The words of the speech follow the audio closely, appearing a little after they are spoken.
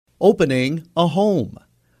opening a home.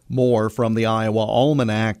 More from the Iowa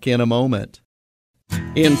Almanac in a moment.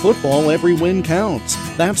 In football, every win counts.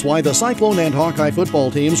 That's why the Cyclone and Hawkeye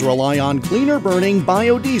football teams rely on cleaner-burning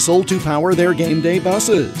biodiesel to power their game day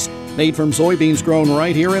buses. Made from soybeans grown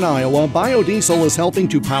right here in Iowa, biodiesel is helping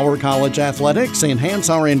to power college athletics, enhance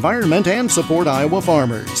our environment, and support Iowa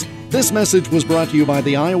farmers. This message was brought to you by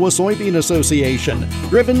the Iowa Soybean Association,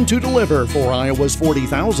 driven to deliver for Iowa's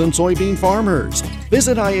 40,000 soybean farmers.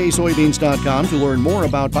 Visit iasoybeans.com to learn more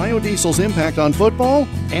about biodiesel's impact on football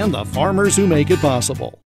and the farmers who make it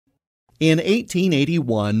possible. In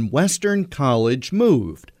 1881, Western College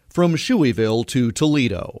moved from Shueyville to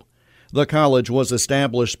Toledo. The college was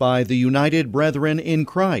established by the United Brethren in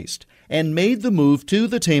Christ and made the move to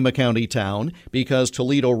the Tama County town because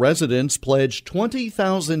Toledo residents pledged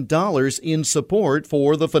 $20,000 in support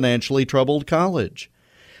for the financially troubled college.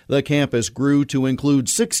 The campus grew to include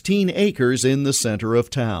 16 acres in the center of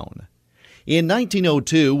town. In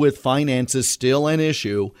 1902, with finances still an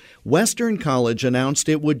issue, Western College announced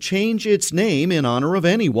it would change its name in honor of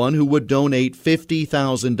anyone who would donate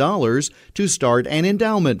 $50,000 to start an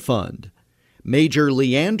endowment fund. Major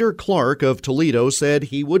Leander Clark of Toledo said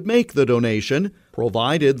he would make the donation,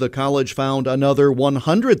 provided the college found another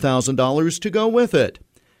 $100,000 to go with it.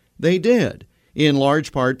 They did, in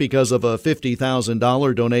large part because of a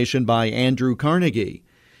 $50,000 donation by Andrew Carnegie.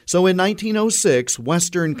 So in 1906,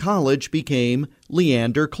 Western College became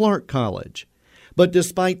Leander Clark College. But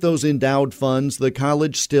despite those endowed funds, the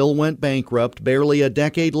college still went bankrupt barely a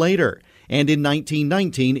decade later, and in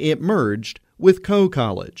 1919 it merged with Coe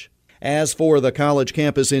College. As for the college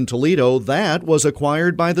campus in Toledo, that was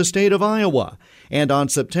acquired by the state of Iowa, and on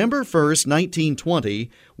September 1st, 1920,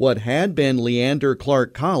 what had been Leander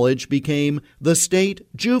Clark College became the State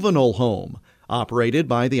Juvenile Home, operated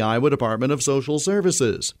by the Iowa Department of Social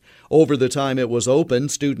Services. Over the time it was open,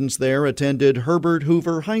 students there attended Herbert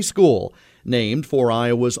Hoover High School, named for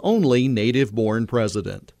Iowa's only native-born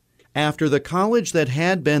president. After the college that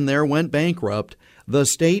had been there went bankrupt, the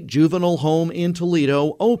State Juvenile Home in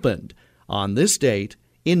Toledo opened on this date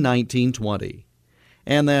in 1920.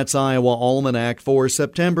 And that's Iowa Almanac for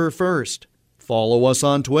September 1st. Follow us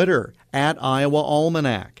on Twitter @Iowa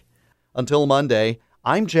Almanac. Until Monday,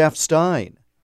 I'm Jeff Stein.